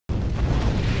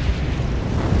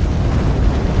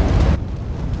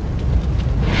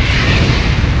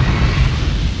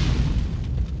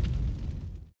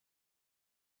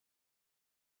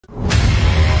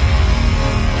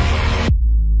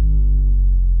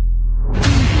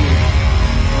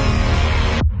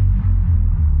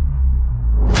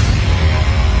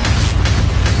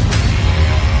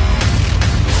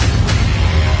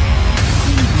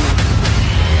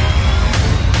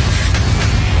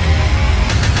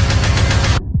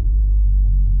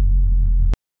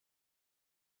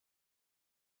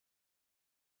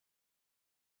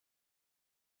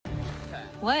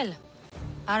Well,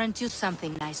 aren't you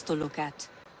something nice to look at?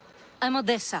 I'm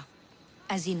Odessa,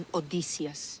 as in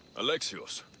Odysseus.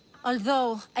 Alexios.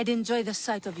 Although, I'd enjoy the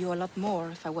sight of you a lot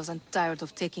more if I wasn't tired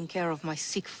of taking care of my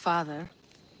sick father.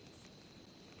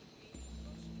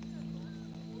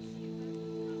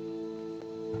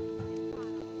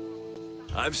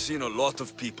 I've seen a lot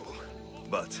of people,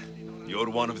 but you're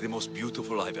one of the most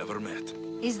beautiful I've ever met.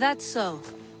 Is that so?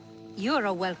 You're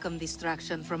a welcome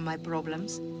distraction from my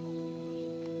problems.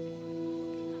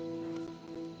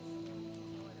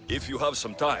 If you have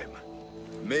some time,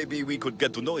 maybe we could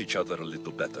get to know each other a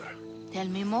little better. Tell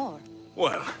me more.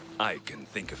 Well, I can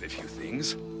think of a few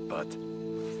things, but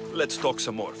let's talk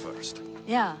some more first.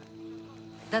 Yeah,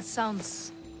 that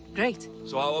sounds great.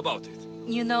 So how about it?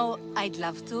 You know, I'd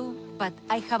love to, but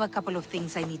I have a couple of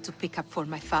things I need to pick up for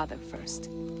my father first.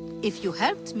 If you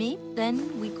helped me,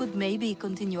 then we could maybe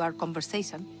continue our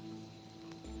conversation.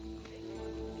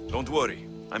 Don't worry,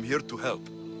 I'm here to help.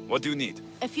 What do you need?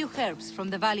 A few herbs from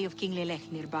the Valley of King Lelech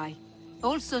nearby.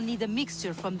 Also need a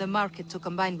mixture from the market to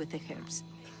combine with the herbs.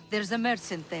 There's a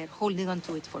merchant there holding on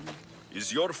to it for me.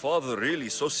 Is your father really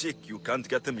so sick you can't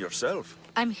get him yourself?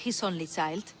 I'm his only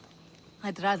child.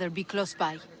 I'd rather be close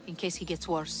by, in case he gets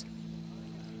worse.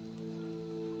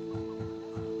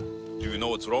 Do you know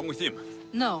what's wrong with him?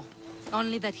 No,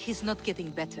 only that he's not getting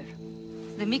better.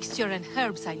 The mixture and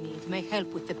herbs I need may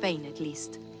help with the pain at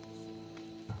least.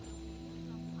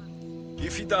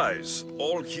 If he dies,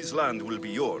 all his land will be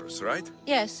yours, right?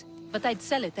 Yes, but I'd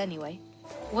sell it anyway.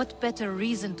 What better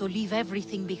reason to leave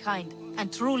everything behind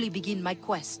and truly begin my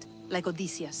quest, like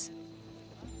Odysseus?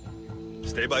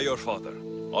 Stay by your father.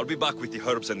 I'll be back with the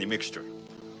herbs and the mixture.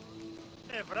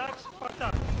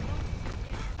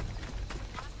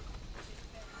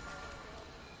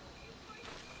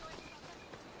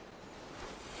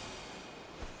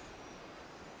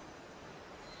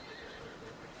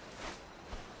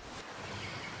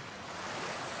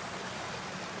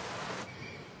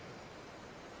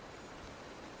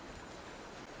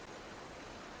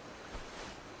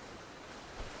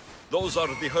 Those are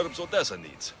the herbs Odessa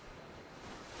needs.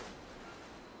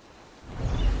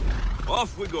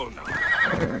 Off we go now.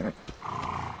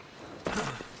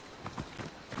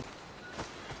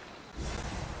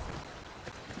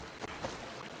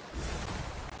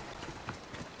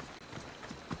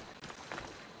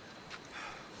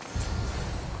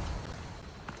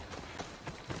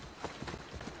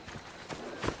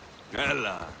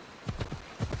 Ella.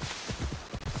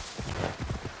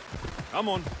 Come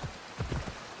on.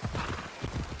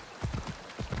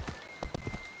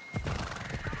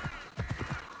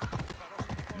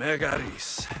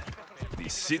 Megaris, the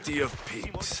city of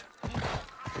pigs.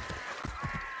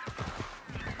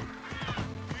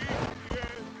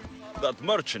 That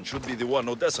merchant should be the one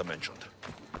Odessa mentioned.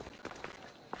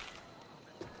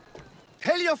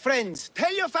 Tell your friends,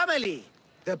 tell your family.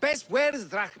 The best wares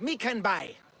drachmi can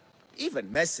buy.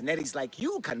 Even mercenaries like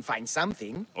you can find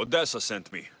something. Odessa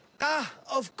sent me. Ah,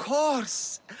 of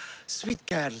course. Sweet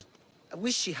girl. I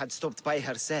wish she had stopped by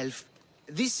herself.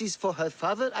 This is for her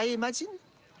father, I imagine?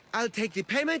 I'll take the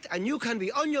payment and you can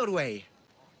be on your way.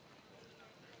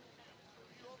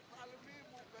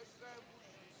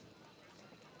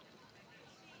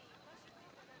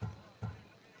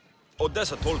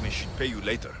 Odessa told me she'd pay you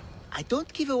later. I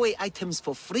don't give away items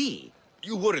for free.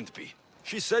 You wouldn't be.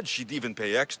 She said she'd even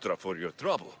pay extra for your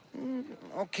trouble.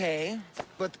 Okay,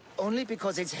 but only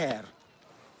because it's her.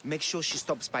 Make sure she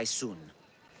stops by soon.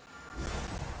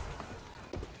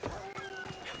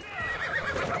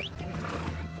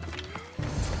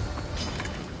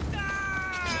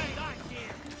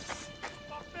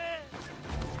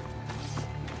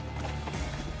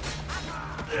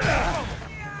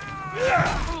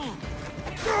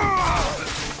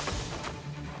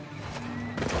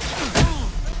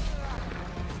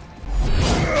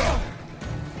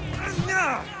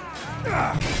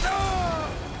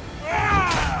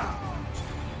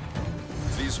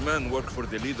 These men work for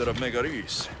the leader of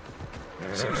Megaris.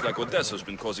 Seems like Odessa's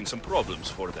been causing some problems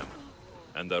for them.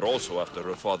 And they're also after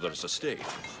her father's estate.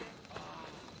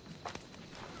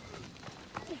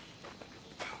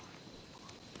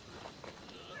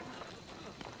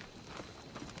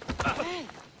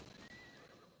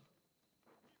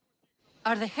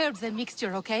 Are the herbs and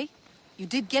mixture okay? You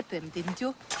did get them, didn't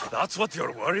you? That's what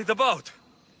you're worried about?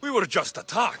 We were just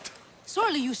attacked.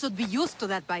 Surely you should be used to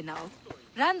that by now.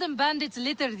 Random bandits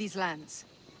litter these lands.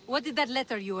 What did that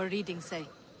letter you were reading say?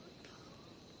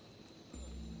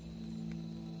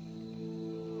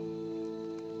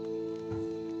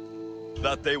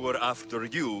 That they were after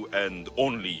you and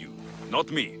only you,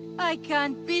 not me. I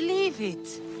can't believe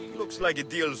it. Looks like it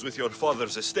deals with your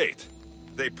father's estate.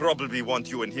 They probably want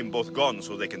you and him both gone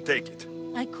so they can take it.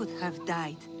 I could have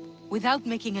died. Without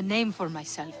making a name for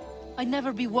myself. I'd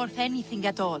never be worth anything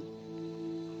at all.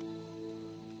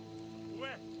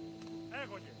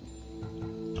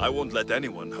 I won't let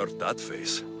anyone hurt that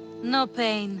face. No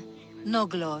pain, no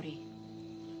glory.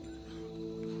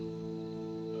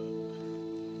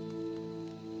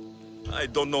 I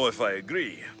don't know if I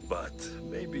agree, but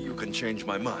maybe you can change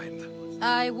my mind.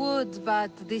 I would,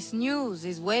 but this news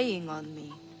is weighing on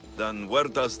me. Then where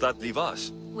does that leave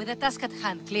us? With a task at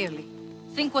hand, clearly.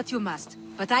 Think what you must,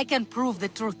 but I can prove the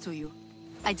truth to you.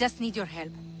 I just need your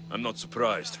help. I'm not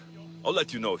surprised. I'll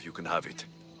let you know if you can have it.